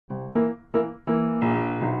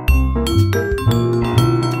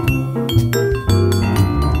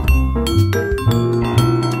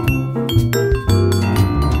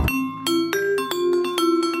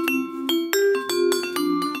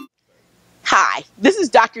Hi, this is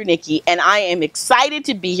Dr. Nicki, and I am excited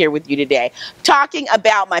to be here with you today talking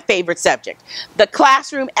about my favorite subject, the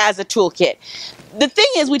classroom as a toolkit. The thing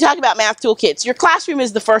is, we talk about math toolkits. Your classroom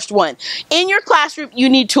is the first one. In your classroom, you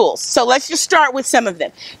need tools. So let's just start with some of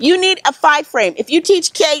them. You need a 5-frame. If you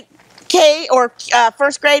teach K or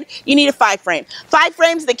first grade, you need a 5-frame. 5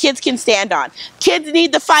 frames that kids can stand on. Kids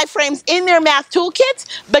need the 5 frames in their math toolkits,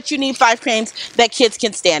 but you need 5 frames that kids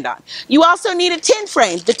can stand on. You also need a 10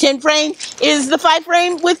 frame. The 10 frame is the 5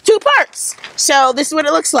 frame with 2 parts. So this is what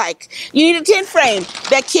it looks like. You need a 10 frame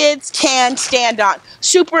that kids can stand on.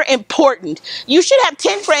 Super important. You should have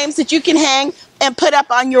 10 frames that you can hang and put up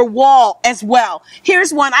on your wall as well.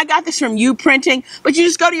 Here's one. I got this from U Printing, but you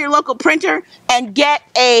just go to your local printer and get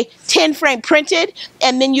a 10 frame printed,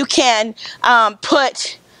 and then you can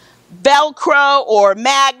put Velcro or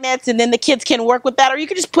magnets, and then the kids can work with that, or you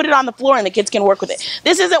can just put it on the floor and the kids can work with it.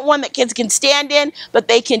 This isn't one that kids can stand in, but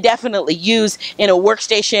they can definitely use in a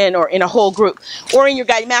workstation or in a whole group or in your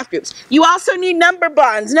guided math groups. You also need number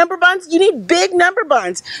bonds. Number bonds, you need big number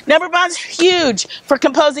bonds. Number bonds, huge for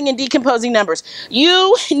composing and decomposing numbers.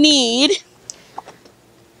 You need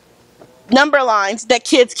number lines that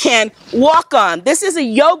kids can walk on. This is a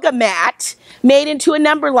yoga mat made into a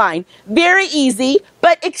number line. Very easy,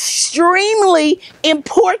 but extremely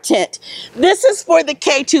important. This is for the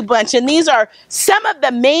K-2 bunch, and these are some of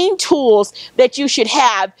the main tools that you should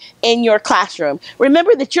have in your classroom.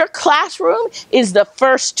 Remember that your classroom is the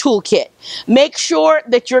first toolkit. Make sure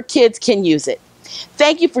that your kids can use it.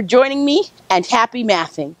 Thank you for joining me, and happy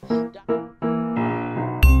mathing.